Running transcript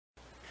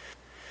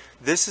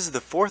This is the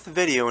fourth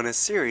video in a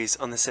series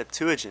on the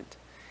Septuagint.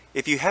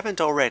 If you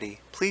haven't already,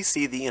 please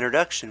see the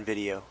introduction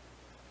video.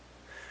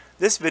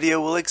 This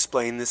video will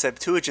explain the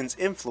Septuagint's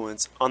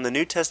influence on the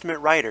New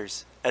Testament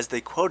writers as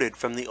they quoted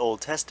from the Old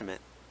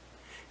Testament.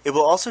 It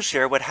will also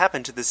share what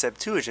happened to the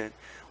Septuagint,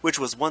 which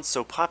was once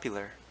so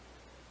popular.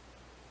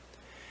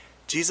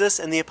 Jesus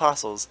and the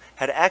apostles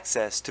had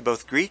access to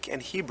both Greek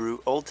and Hebrew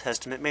Old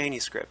Testament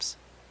manuscripts.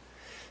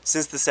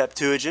 Since the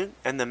Septuagint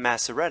and the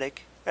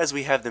Masoretic, as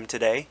we have them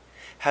today,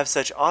 have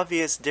such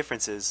obvious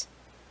differences,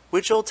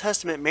 which Old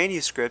Testament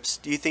manuscripts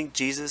do you think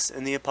Jesus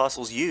and the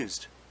apostles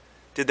used?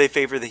 Did they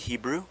favor the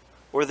Hebrew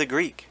or the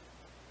Greek?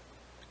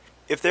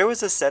 If there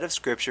was a set of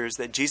scriptures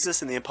that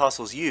Jesus and the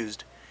apostles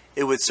used,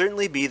 it would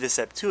certainly be the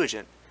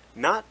Septuagint,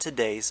 not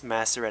today's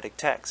Masoretic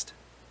text.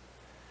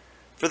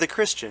 For the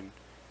Christian,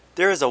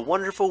 there is a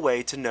wonderful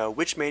way to know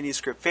which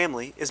manuscript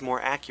family is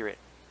more accurate.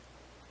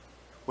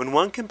 When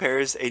one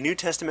compares a New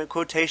Testament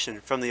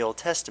quotation from the Old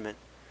Testament,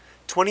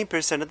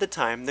 20% of the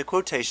time the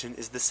quotation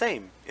is the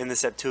same in the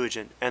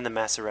Septuagint and the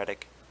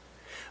Masoretic.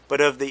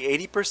 But of the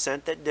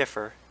 80% that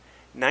differ,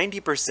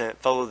 90%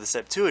 follow the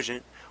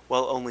Septuagint,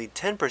 while only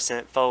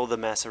 10% follow the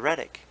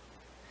Masoretic.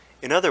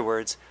 In other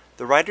words,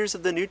 the writers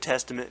of the New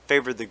Testament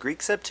favored the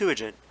Greek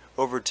Septuagint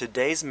over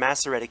today's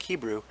Masoretic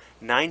Hebrew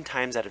 9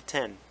 times out of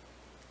 10.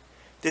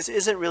 This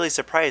isn't really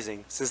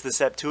surprising, since the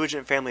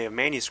Septuagint family of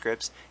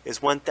manuscripts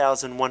is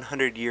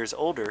 1,100 years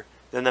older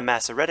than the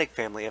Masoretic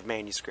family of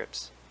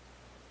manuscripts.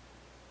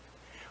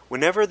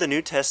 Whenever the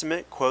New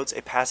Testament quotes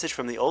a passage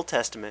from the Old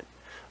Testament,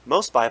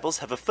 most Bibles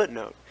have a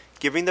footnote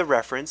giving the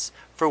reference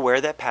for where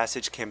that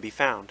passage can be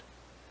found.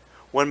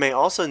 One may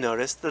also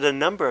notice that a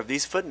number of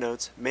these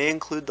footnotes may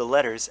include the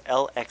letters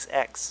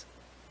LXX.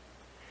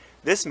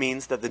 This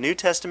means that the New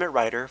Testament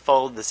writer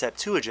followed the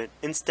Septuagint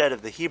instead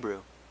of the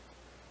Hebrew.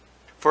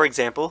 For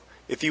example,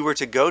 if you were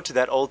to go to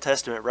that Old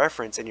Testament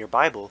reference in your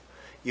Bible,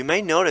 you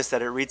may notice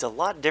that it reads a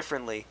lot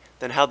differently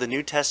than how the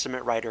New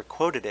Testament writer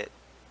quoted it.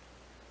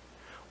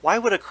 Why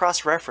would a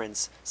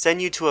cross-reference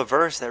send you to a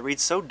verse that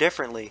reads so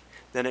differently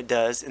than it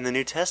does in the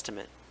New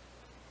Testament?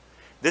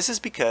 This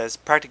is because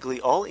practically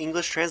all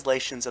English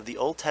translations of the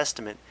Old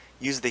Testament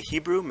use the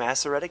Hebrew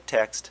Masoretic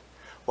text,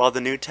 while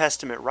the New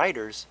Testament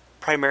writers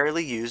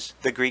primarily used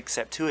the Greek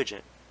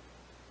Septuagint.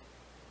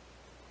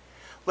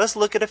 Let's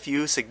look at a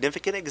few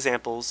significant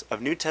examples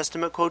of New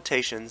Testament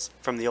quotations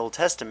from the Old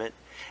Testament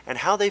and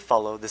how they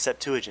follow the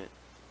Septuagint.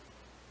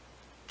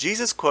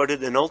 Jesus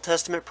quoted an Old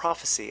Testament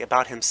prophecy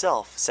about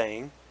himself,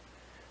 saying,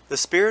 "The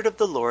Spirit of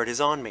the Lord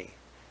is on me,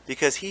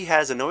 because he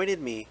has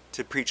anointed me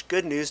to preach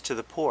good news to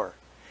the poor.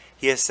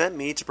 He has sent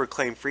me to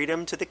proclaim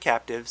freedom to the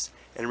captives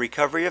and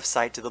recovery of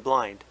sight to the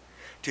blind,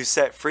 to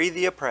set free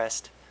the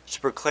oppressed, to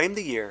proclaim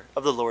the year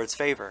of the Lord's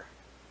favor."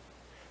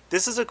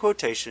 This is a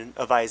quotation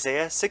of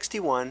Isaiah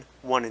 61,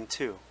 1 and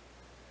 2.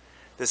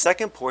 The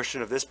second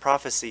portion of this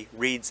prophecy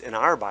reads in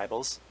our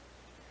Bibles,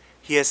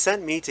 "He has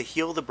sent me to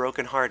heal the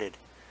brokenhearted,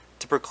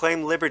 to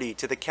proclaim liberty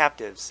to the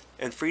captives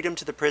and freedom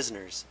to the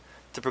prisoners,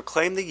 to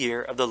proclaim the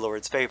year of the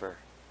Lord's favor."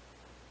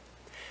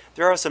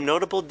 There are some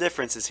notable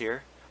differences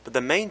here, but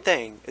the main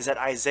thing is that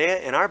Isaiah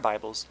in our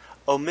Bibles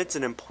omits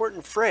an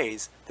important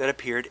phrase that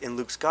appeared in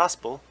Luke's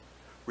Gospel,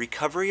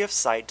 "recovery of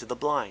sight to the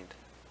blind."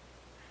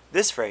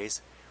 This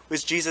phrase,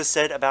 which Jesus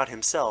said about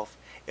himself,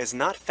 is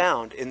not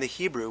found in the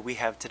Hebrew we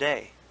have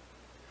today.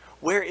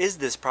 Where is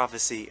this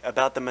prophecy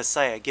about the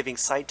Messiah giving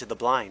sight to the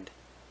blind?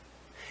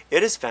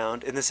 It is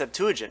found in the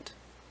Septuagint.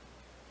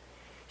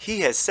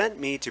 "He has sent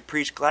me to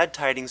preach glad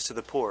tidings to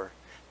the poor,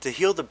 to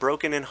heal the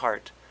broken in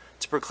heart,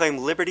 to proclaim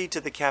liberty to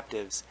the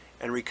captives,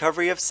 and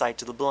recovery of sight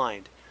to the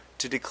blind,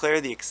 to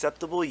declare the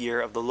acceptable year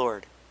of the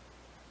Lord."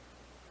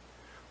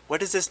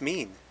 What does this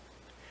mean?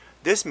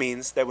 This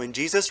means that when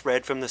Jesus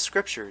read from the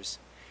Scriptures,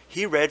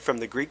 he read from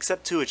the Greek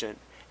Septuagint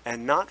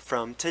and not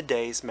from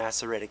today's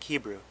Masoretic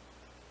Hebrew.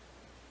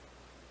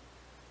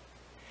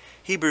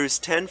 Hebrews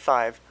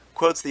 10:5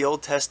 quotes the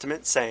Old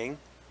Testament saying,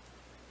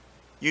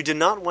 "You did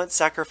not want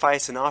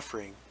sacrifice and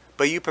offering,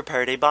 but you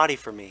prepared a body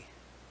for me."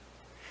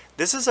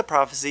 This is a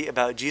prophecy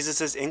about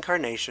Jesus'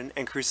 incarnation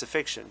and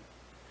crucifixion.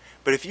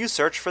 But if you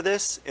search for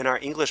this in our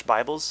English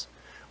Bibles,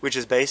 which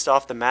is based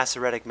off the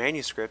Masoretic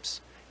manuscripts,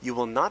 you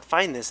will not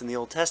find this in the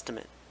Old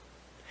Testament.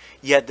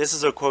 Yet this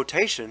is a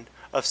quotation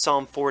of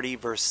Psalm 40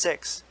 verse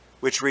 6,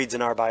 which reads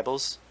in our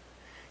Bibles,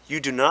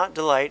 "You do not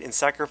delight in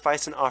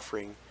sacrifice and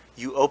offering,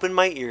 you open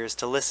my ears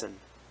to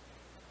listen."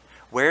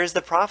 Where is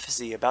the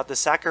prophecy about the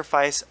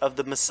sacrifice of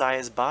the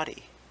Messiah's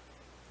body?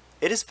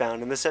 It is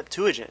found in the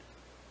Septuagint.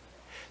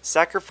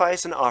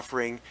 "Sacrifice and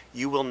offering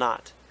you will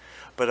not,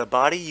 but a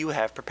body you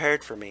have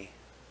prepared for me."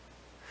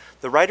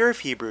 The writer of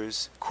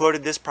Hebrews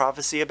quoted this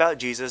prophecy about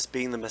Jesus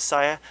being the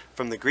Messiah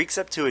from the Greek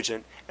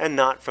Septuagint and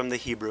not from the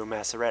Hebrew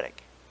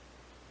Masoretic.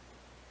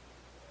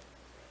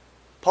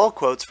 Paul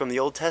quotes from the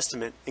Old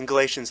Testament in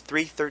Galatians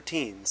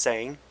 3:13,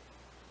 saying,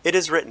 "It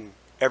is written,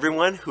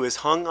 everyone who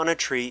is hung on a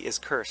tree is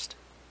cursed."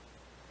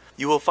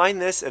 You will find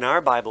this in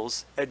our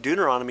Bibles at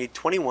Deuteronomy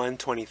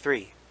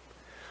 21:23.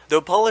 Though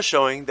Paul is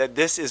showing that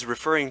this is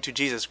referring to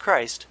Jesus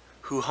Christ,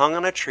 who hung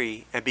on a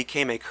tree and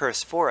became a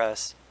curse for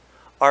us,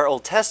 our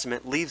Old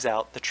Testament leaves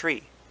out the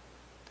tree.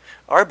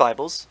 Our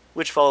Bibles,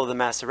 which follow the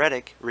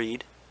Masoretic,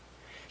 read,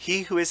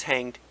 "He who is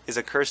hanged is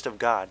accursed of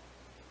God."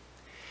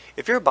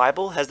 If your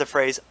Bible has the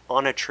phrase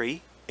 "on a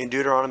tree" in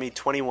Deuteronomy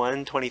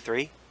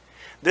 21:23,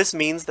 this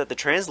means that the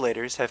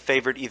translators have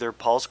favored either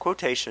Paul's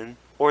quotation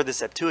or the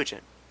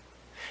Septuagint.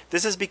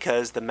 This is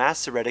because the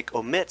Masoretic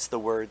omits the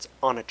words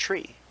 "on a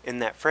tree" in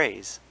that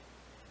phrase.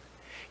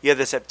 Yet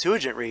the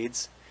Septuagint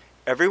reads,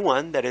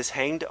 "Everyone that is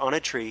hanged on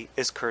a tree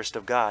is cursed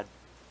of God."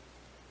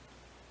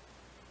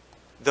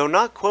 Though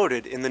not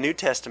quoted in the New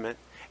Testament,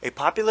 a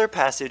popular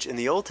passage in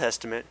the Old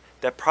Testament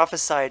that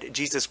prophesied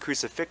Jesus'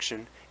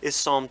 crucifixion is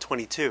Psalm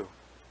 22.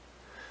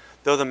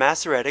 Though the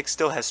Masoretic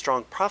still has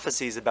strong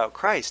prophecies about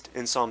Christ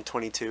in Psalm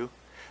 22,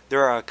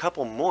 there are a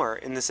couple more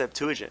in the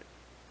Septuagint.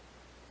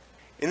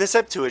 In the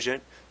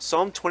Septuagint,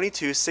 Psalm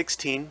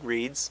 22:16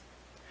 reads,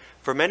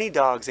 "For many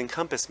dogs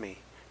encompass me,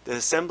 the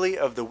assembly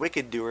of the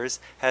wicked doers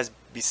has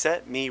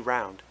beset me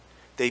round.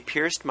 They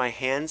pierced my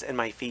hands and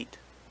my feet."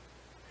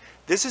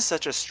 This is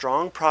such a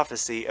strong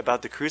prophecy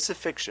about the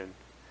crucifixion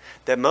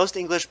that most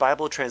English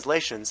Bible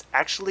translations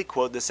actually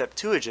quote the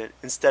Septuagint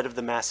instead of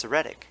the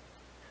Masoretic.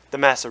 The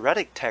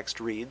Masoretic text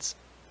reads,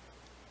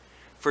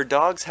 "For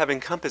dogs have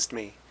encompassed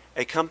me,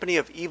 a company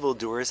of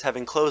evildoers have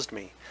enclosed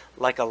me.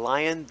 Like a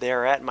lion they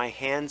are at my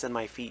hands and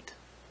my feet."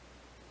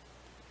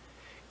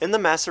 In the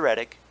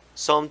Masoretic,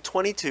 Psalm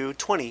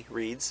 22:20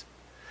 reads,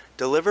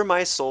 "Deliver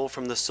my soul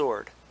from the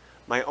sword,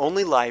 my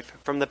only life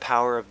from the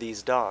power of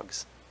these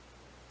dogs."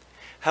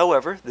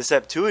 However, the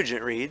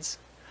Septuagint reads,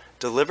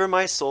 "Deliver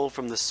my soul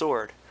from the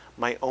sword,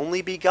 my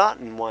only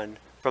begotten one,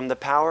 from the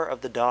power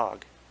of the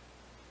dog."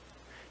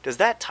 Does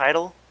that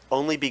title,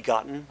 "only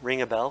begotten,"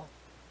 ring a bell?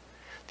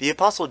 The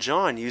Apostle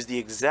John used the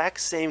exact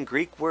same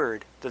Greek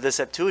word that the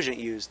Septuagint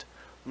used,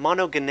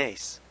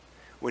 monogenes,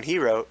 when he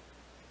wrote,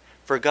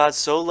 "For God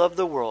so loved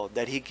the world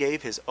that he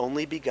gave his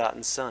only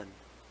begotten Son."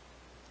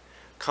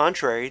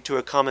 Contrary to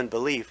a common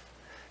belief,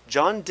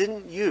 John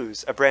didn't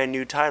use a brand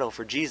new title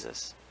for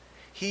Jesus.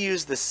 He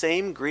used the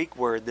same Greek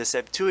word the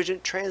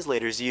Septuagint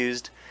translators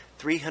used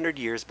 300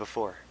 years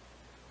before.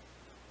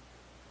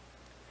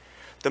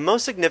 The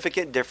most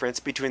significant difference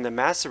between the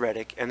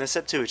Masoretic and the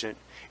Septuagint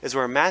is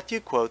where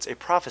Matthew quotes a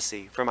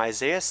prophecy from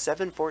Isaiah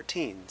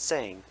 7:14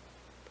 saying,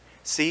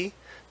 "See,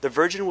 the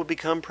virgin will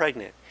become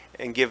pregnant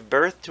and give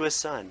birth to a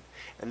son,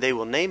 and they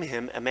will name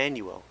him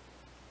Emmanuel."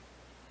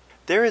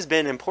 There has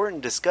been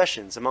important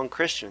discussions among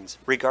Christians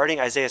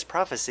regarding Isaiah's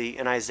prophecy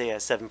in Isaiah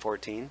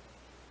 7:14.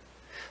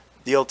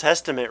 The Old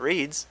Testament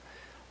reads,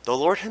 "The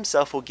Lord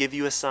himself will give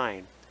you a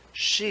sign.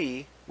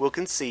 She will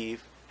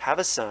conceive, have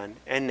a son,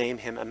 and name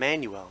him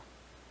Emmanuel."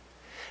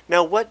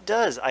 Now, what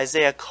does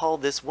Isaiah call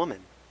this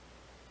woman?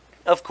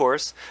 Of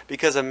course,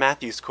 because of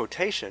Matthew's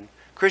quotation,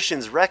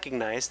 Christians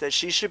recognize that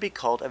she should be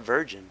called a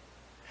virgin.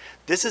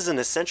 This is an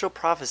essential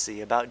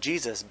prophecy about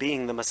Jesus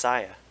being the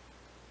Messiah.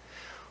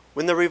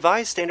 When the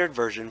Revised Standard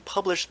Version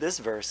published this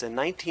verse in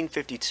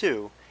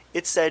 1952,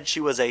 it said she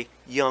was a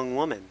young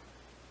woman.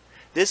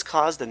 This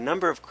caused a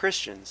number of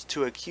Christians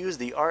to accuse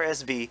the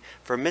RSV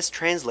for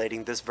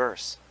mistranslating this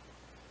verse.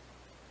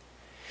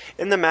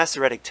 In the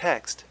Masoretic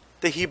text,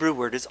 the Hebrew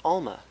word is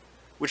Alma,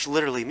 which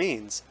literally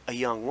means a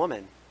young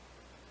woman.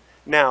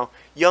 Now,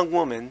 young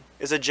woman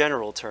is a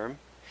general term.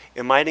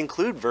 It might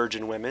include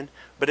virgin women,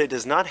 but it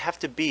does not have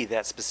to be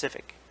that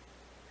specific.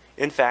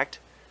 In fact,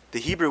 the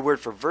Hebrew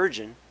word for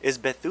virgin is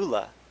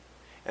Bethulah,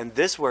 and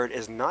this word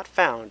is not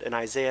found in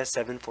Isaiah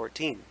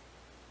 7:14.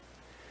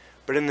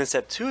 But in the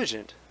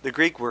Septuagint, the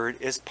Greek word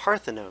is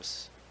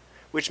Parthenos,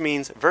 which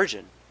means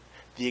virgin,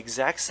 the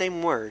exact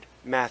same word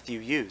Matthew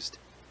used.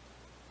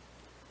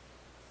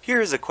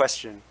 Here is a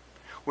question.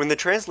 When the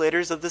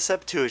translators of the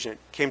Septuagint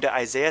came to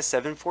Isaiah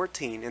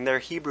 7:14 in their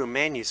Hebrew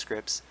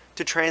manuscripts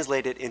to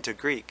translate it into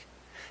Greek,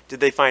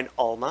 did they find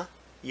Alma,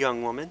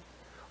 young woman,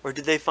 or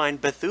did they find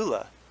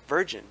Bethulah,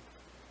 virgin?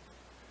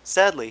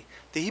 Sadly,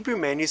 the Hebrew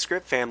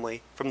manuscript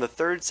family from the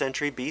 3rd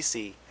century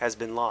BC has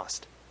been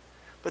lost.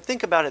 But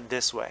think about it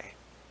this way.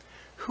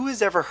 Who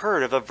has ever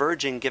heard of a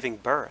virgin giving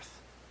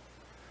birth?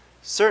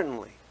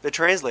 Certainly, the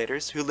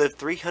translators who lived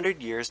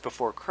 300 years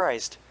before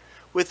Christ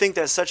would think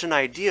that such an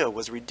idea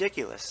was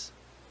ridiculous.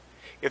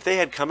 If they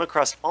had come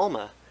across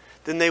Alma,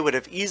 then they would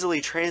have easily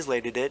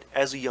translated it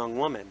as a young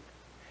woman.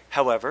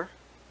 However,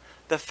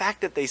 the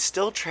fact that they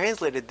still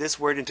translated this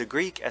word into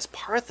Greek as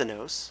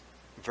Parthenos,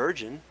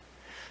 virgin,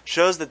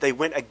 shows that they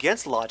went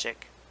against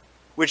logic,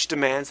 which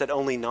demands that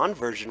only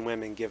non-virgin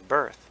women give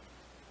birth.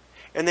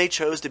 And they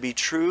chose to be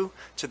true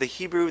to the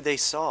Hebrew they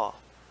saw,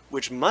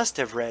 which must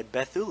have read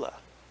Bethulah,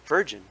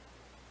 virgin.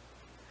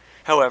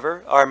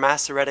 However, our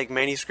Masoretic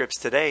manuscripts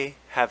today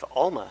have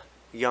Alma,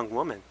 young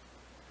woman.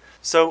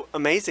 So,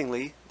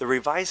 amazingly, the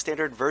Revised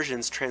Standard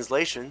Version's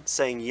translation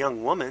saying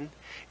young woman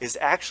is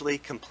actually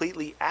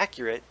completely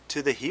accurate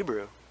to the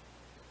Hebrew.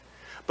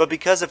 But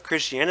because of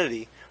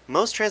Christianity,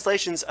 most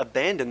translations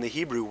abandon the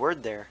Hebrew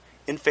word there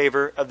in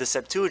favor of the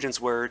Septuagint's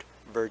word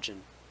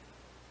virgin.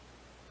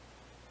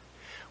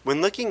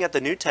 When looking at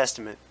the New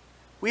Testament,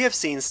 We have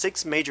seen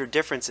 6 major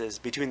differences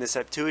between the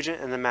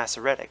Septuagint and the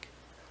Masoretic.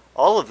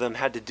 All of them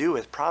had to do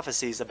with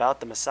prophecies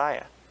about the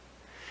Messiah.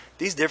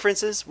 These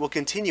differences will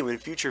continue in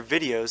future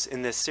videos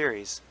in this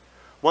series.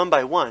 One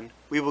by one,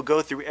 we will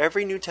go through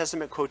every New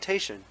Testament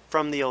quotation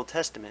from the Old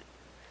Testament.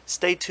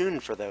 Stay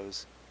tuned for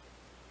those.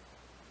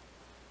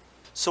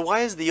 So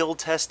why is the Old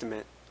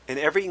Testament and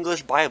every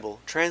English Bible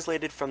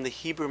translated from the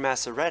Hebrew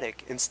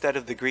Masoretic instead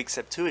of the Greek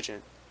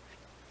Septuagint?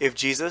 If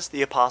Jesus,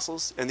 the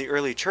apostles, and the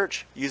early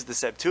church used the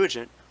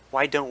Septuagint,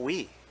 why don't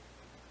we?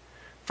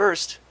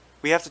 First,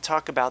 we have to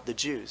talk about the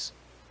Jews.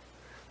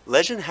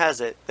 Legend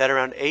has it that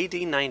around AD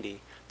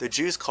 90, the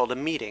Jews called a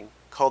meeting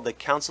called the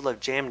Council of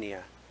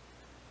Jamnia.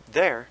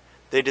 There,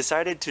 they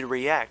decided to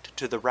react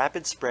to the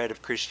rapid spread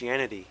of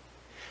Christianity.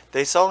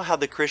 They saw how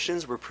the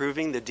Christians were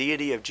proving the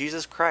deity of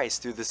Jesus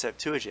Christ through the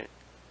Septuagint.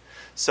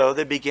 So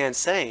they began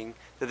saying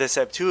that the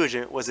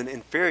Septuagint was an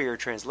inferior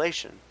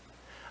translation,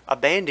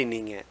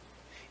 abandoning it,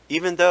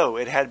 even though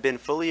it had been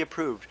fully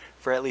approved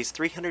for at least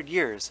 300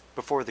 years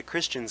before the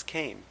Christians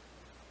came.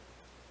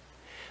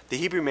 The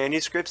Hebrew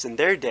manuscripts in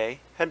their day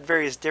had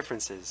various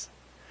differences.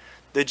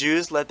 The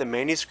Jews let the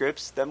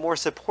manuscripts that more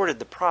supported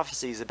the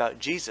prophecies about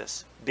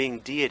Jesus being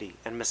deity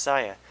and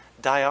Messiah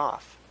die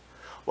off,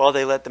 while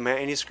they let the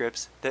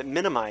manuscripts that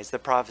minimized the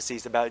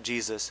prophecies about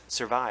Jesus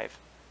survive.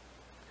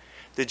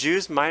 The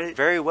Jews might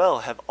very well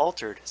have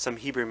altered some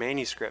Hebrew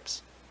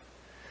manuscripts.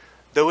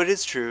 Though it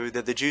is true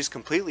that the Jews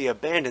completely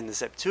abandoned the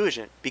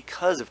Septuagint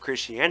because of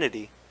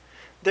Christianity,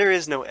 there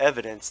is no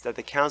evidence that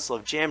the Council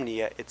of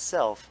Jamnia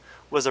itself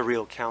was a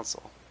real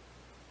council.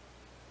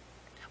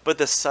 But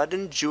the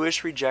sudden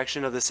Jewish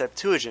rejection of the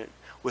Septuagint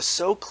was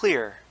so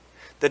clear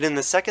that in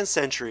the 2nd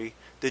century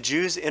the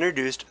Jews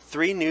introduced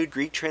 3 new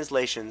Greek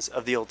translations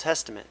of the Old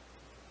Testament.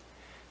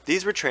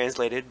 These were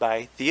translated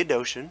by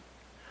Theodotion,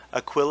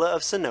 Aquila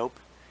of Sinope,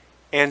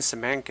 and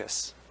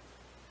Symmachus.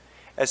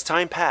 As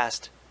time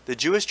passed, the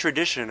Jewish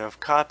tradition of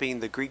copying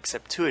the Greek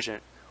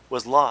Septuagint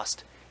was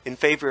lost in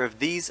favor of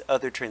these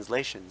other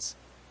translations.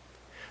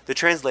 The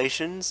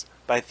translations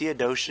by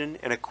Theodotion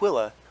and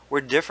Aquila were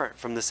different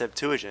from the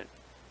Septuagint.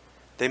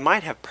 They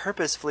might have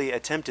purposefully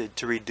attempted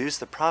to reduce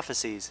the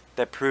prophecies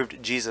that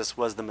proved Jesus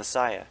was the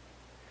Messiah.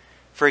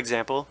 For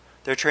example,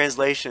 their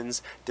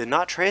translations did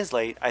not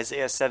translate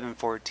Isaiah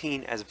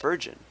 7:14 as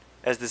virgin,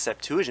 as the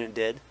Septuagint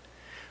did,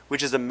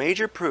 which is a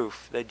major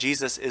proof that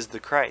Jesus is the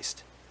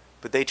Christ,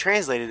 but they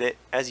translated it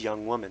as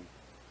young woman.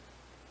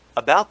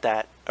 About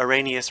that,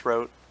 Irenaeus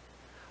wrote,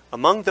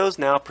 "Among those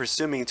now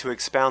presuming to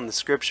expound the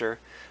Scripture,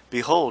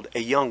 behold, a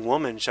young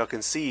woman shall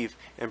conceive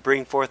and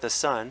bring forth a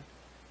son,"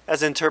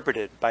 as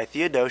interpreted by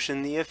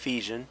Theodotion the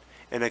Ephesian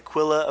and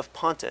Aquila of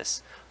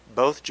Pontus,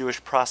 both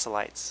Jewish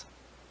proselytes.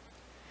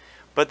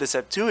 But the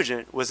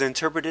Septuagint was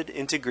interpreted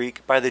into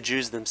Greek by the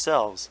Jews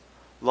themselves,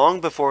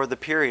 long before the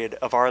period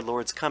of our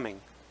Lord's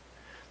coming.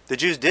 The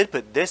Jews did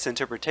put this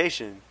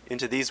interpretation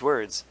into these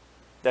words,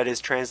 that is,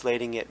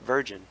 translating it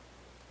virgin.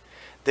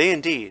 They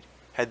indeed,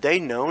 had they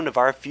known of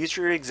our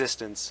future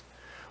existence,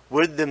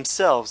 would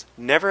themselves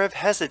never have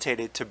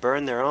hesitated to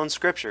burn their own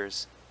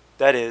scriptures,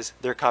 that is,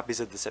 their copies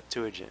of the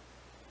Septuagint.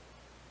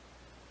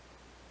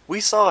 We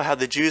saw how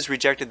the Jews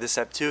rejected the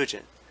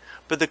Septuagint,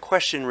 but the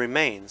question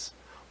remains,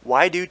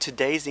 why do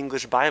today's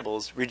English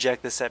Bibles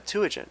reject the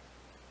Septuagint?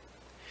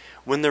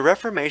 When the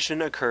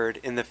Reformation occurred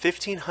in the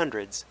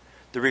 1500s,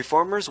 the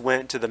Reformers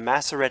went to the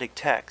Masoretic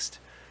text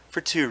for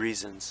 2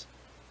 reasons.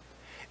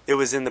 It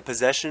was in the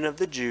possession of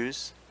the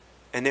Jews,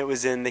 and it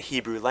was in the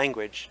Hebrew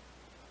language.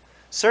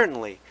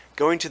 Certainly,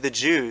 going to the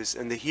Jews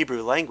and the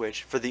Hebrew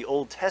language for the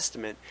Old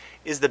Testament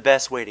is the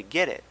best way to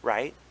get it,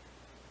 right?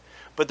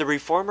 But the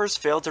Reformers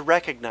failed to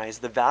recognize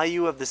the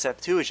value of the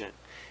Septuagint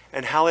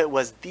and how it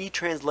was the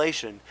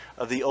translation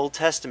of the Old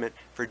Testament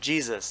for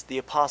Jesus, the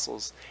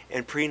apostles,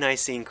 and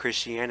pre-Nicene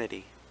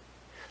Christianity.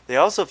 They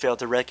also failed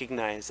to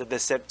recognize that the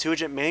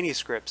Septuagint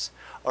manuscripts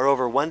are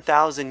over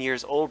 1,000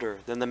 years older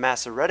than the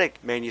Masoretic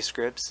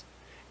manuscripts,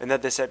 and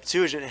that the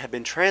Septuagint had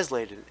been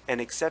translated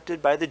and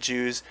accepted by the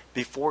Jews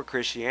before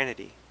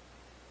Christianity.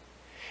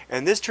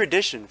 And this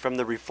tradition from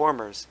the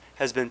Reformers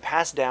has been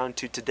passed down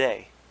to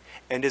today,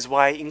 and is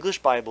why English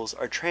Bibles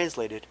are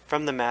translated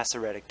from the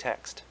Masoretic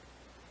text.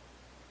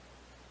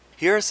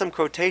 Here are some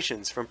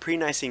quotations from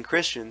pre-Nicene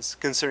Christians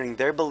concerning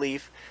their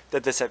belief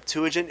that the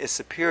Septuagint is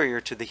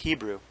superior to the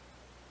Hebrew.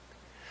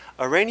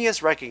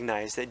 Irenaeus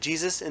recognized that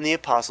Jesus and the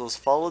apostles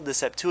followed the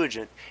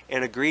Septuagint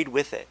and agreed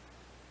with it.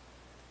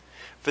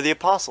 For the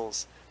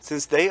apostles,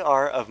 since they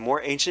are of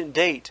more ancient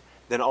date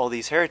than all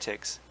these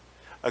heretics,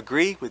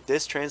 agree with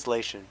this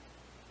translation.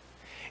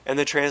 And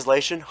the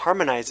translation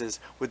harmonizes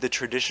with the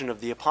tradition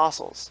of the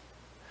apostles.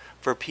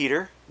 For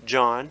Peter,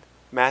 John,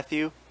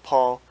 Matthew,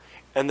 Paul,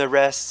 and the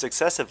rest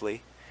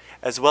successively,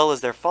 as well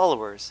as their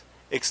followers,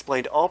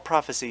 explained all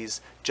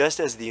prophecies just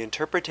as the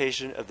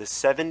interpretation of the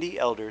 70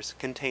 elders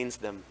contains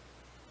them.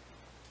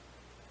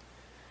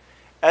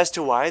 As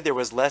to why there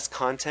was less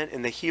content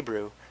in the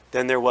Hebrew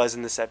than there was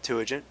in the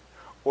Septuagint,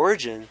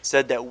 Origen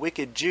said that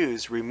wicked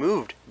Jews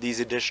removed these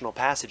additional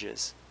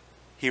passages.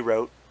 He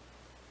wrote,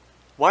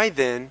 "Why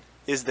then,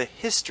 is the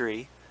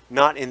history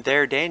not in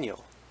their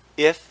Daniel,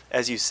 if,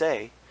 as you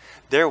say,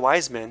 their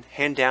wise men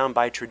hand down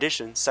by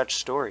tradition such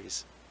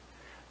stories?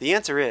 The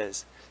answer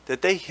is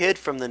that they hid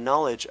from the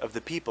knowledge of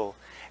the people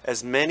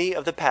as many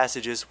of the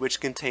passages which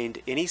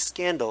contained any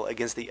scandal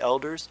against the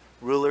elders,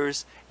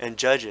 rulers, and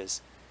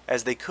judges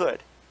as they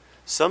could,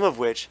 some of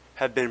which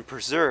have been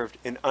preserved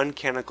in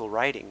uncanonical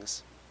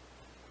writings.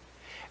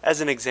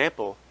 As an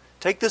example,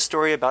 take the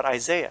story about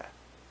Isaiah,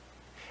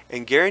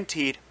 and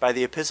guaranteed by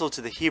the Epistle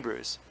to the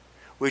Hebrews,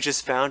 which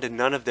is found in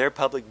none of their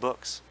public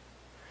books.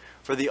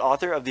 For the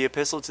author of the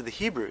Epistle to the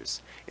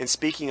Hebrews, in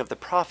speaking of the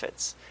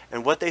prophets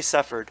and what they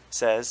suffered,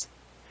 says,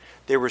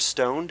 "They were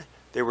stoned,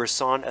 they were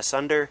sawn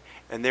asunder,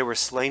 and they were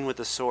slain with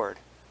the sword."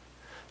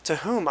 To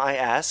whom, I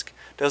ask,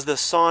 does the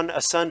sawn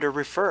asunder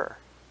refer?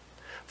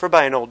 For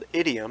by an old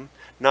idiom,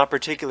 not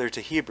particular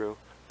to Hebrew,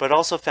 but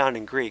also found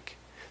in Greek,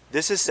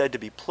 this is said to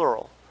be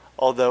plural,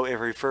 although it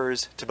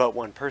refers to but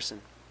one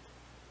person.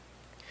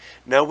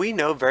 Now we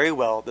know very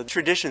well that the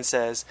tradition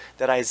says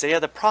that Isaiah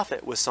the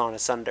prophet was sawn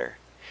asunder,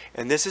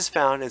 and this is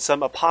found in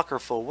some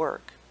apocryphal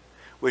work,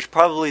 which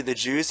probably the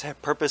Jews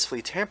have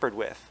purposefully tampered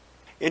with,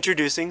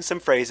 introducing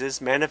some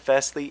phrases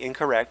manifestly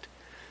incorrect,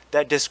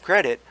 that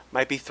discredit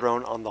might be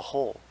thrown on the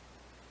whole.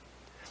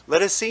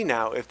 Let us see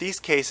now if these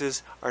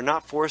cases are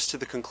not forced to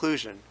the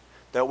conclusion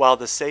that while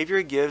the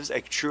Savior gives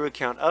a true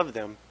account of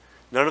them,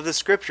 none of the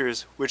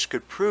scriptures which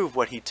could prove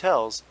what he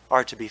tells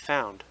are to be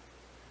found.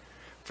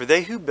 For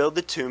they who build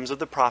the tombs of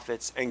the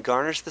prophets and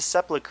garnish the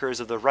sepulchres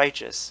of the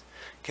righteous,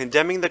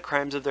 condemning the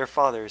crimes of their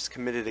fathers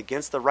committed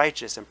against the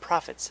righteous and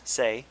prophets,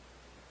 say,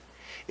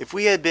 "If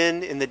we had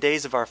been in the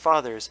days of our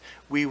fathers,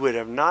 we would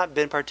have not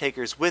been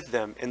partakers with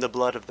them in the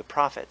blood of the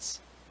prophets."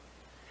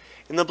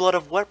 In the blood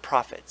of what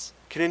prophets?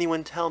 Can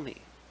anyone tell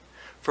me?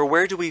 For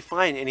where do we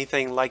find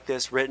anything like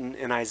this written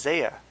in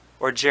Isaiah,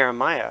 or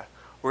Jeremiah,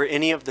 or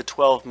any of the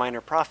 12 minor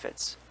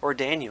prophets, or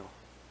Daniel?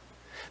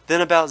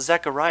 Then about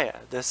Zechariah,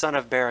 the son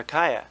of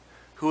Berechiah,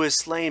 who was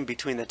slain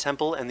between the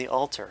temple and the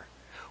altar,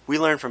 we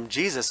learn from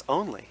Jesus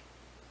only,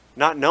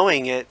 not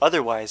knowing it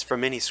otherwise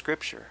from any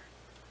scripture.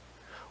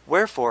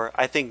 Wherefore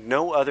I think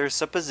no other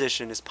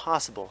supposition is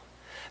possible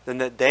than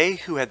that they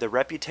who had the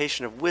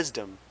reputation of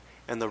wisdom,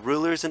 and the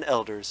rulers and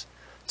elders,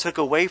 took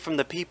away from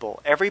the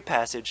people every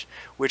passage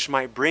which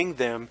might bring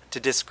them to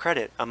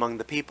discredit among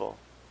the people.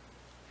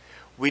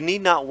 We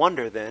need not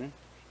wonder, then,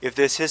 if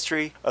this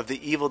history of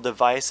the evil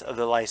device of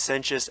the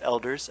licentious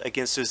elders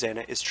against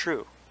Susanna is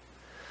true,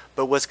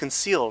 but was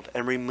concealed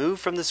and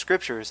removed from the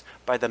scriptures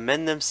by the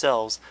men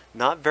themselves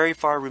not very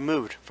far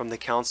removed from the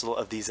counsel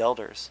of these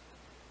elders.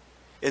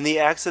 In the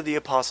Acts of the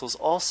Apostles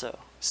also,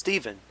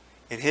 Stephen,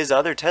 in his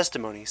other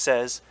testimony,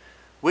 says,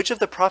 "Which of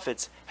the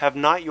prophets have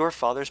not your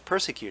fathers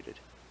persecuted?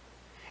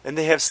 And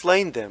they have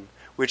slain them,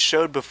 which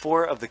showed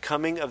before of the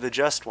coming of the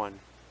Just One,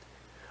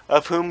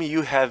 of whom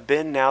you have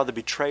been now the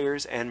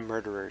betrayers and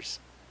murderers."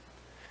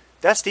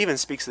 That Stephen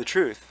speaks the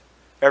truth,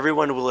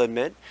 everyone will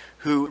admit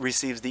who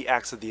receives the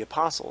Acts of the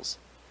Apostles.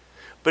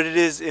 But it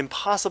is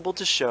impossible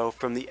to show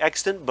from the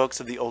extant books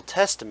of the Old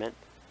Testament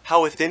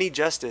how with any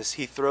justice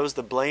he throws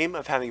the blame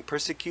of having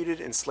persecuted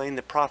and slain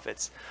the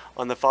prophets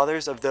on the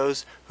fathers of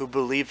those who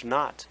believed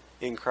not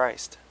in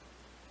Christ.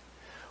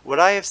 What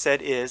I have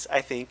said is,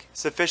 I think,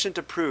 sufficient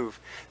to prove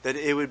that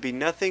it would be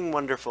nothing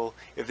wonderful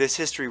if this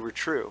history were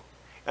true,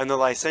 and the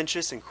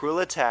licentious and cruel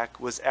attack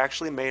was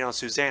actually made on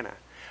Susanna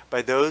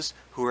by those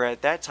who were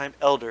at that time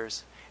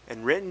elders,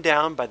 and written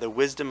down by the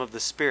wisdom of the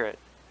Spirit,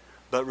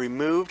 but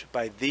removed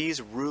by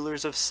these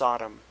rulers of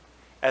Sodom,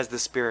 as the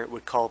Spirit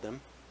would call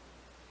them.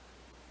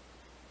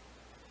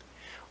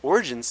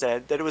 Origen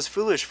said that it was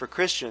foolish for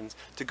Christians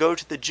to go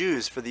to the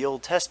Jews for the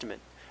Old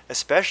Testament,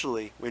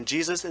 especially when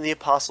Jesus and the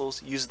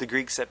apostles used the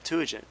Greek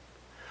Septuagint.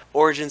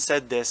 Origen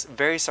said this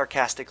very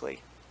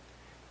sarcastically.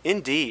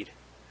 Indeed,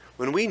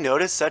 when we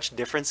notice such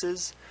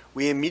differences,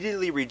 we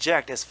immediately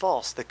reject as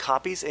false the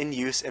copies in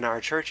use in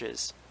our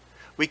churches.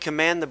 We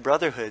command the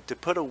brotherhood to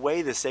put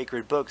away the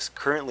sacred books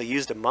currently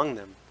used among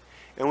them,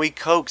 and we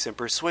coax and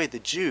persuade the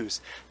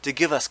Jews to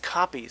give us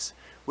copies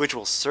which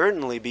will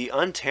certainly be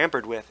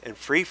untampered with and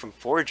free from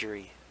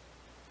forgery.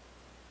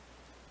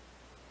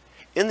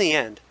 In the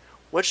end,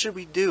 what should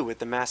we do with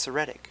the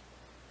Masoretic?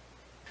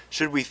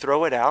 Should we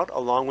throw it out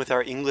along with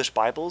our English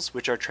Bibles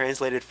which are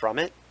translated from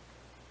it?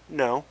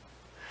 No.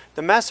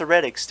 The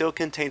Masoretic still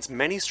contains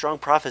many strong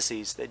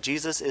prophecies that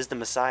Jesus is the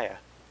Messiah.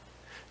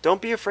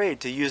 Don't be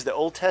afraid to use the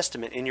Old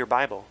Testament in your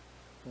Bible,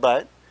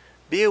 but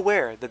be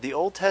aware that the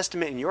Old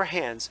Testament in your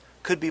hands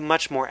could be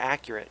much more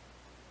accurate.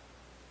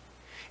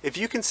 If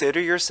you consider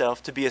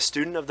yourself to be a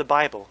student of the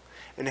Bible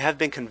and have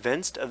been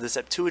convinced of the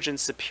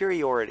Septuagint's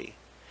superiority,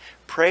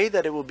 pray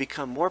that it will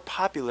become more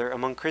popular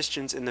among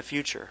Christians in the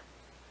future.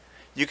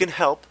 You can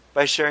help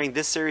by sharing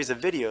this series of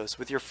videos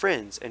with your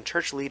friends and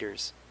church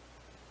leaders.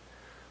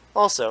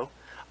 Also,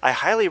 I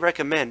highly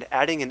recommend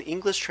adding an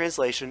English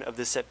translation of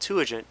the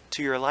Septuagint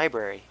to your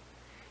library.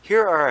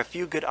 Here are a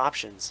few good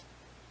options.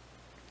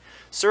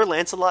 Sir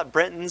Lancelot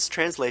Brenton's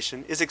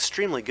translation is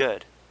extremely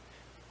good,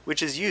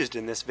 which is used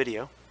in this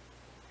video.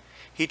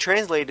 He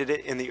translated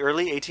it in the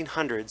early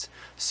 1800s,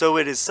 so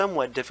it is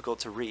somewhat difficult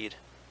to read.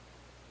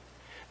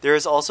 There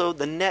is also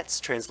the Net's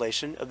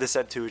translation of the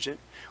Septuagint,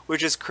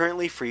 which is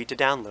currently free to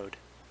download.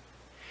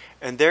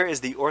 And there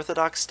is the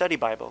Orthodox Study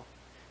Bible.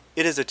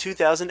 It is a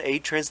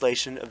 2008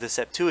 translation of the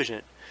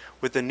Septuagint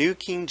with the New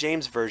King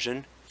James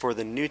Version for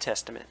the New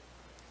Testament.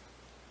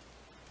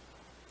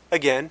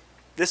 Again,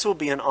 this will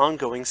be an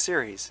ongoing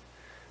series.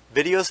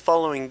 Videos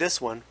following this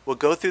one will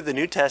go through the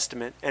New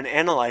Testament and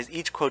analyze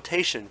each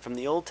quotation from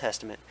the Old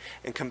Testament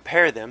and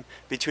compare them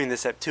between the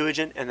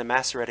Septuagint and the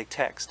Masoretic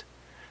text.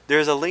 There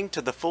is a link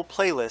to the full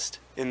playlist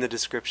in the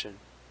description.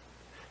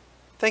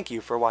 Thank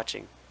you for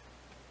watching.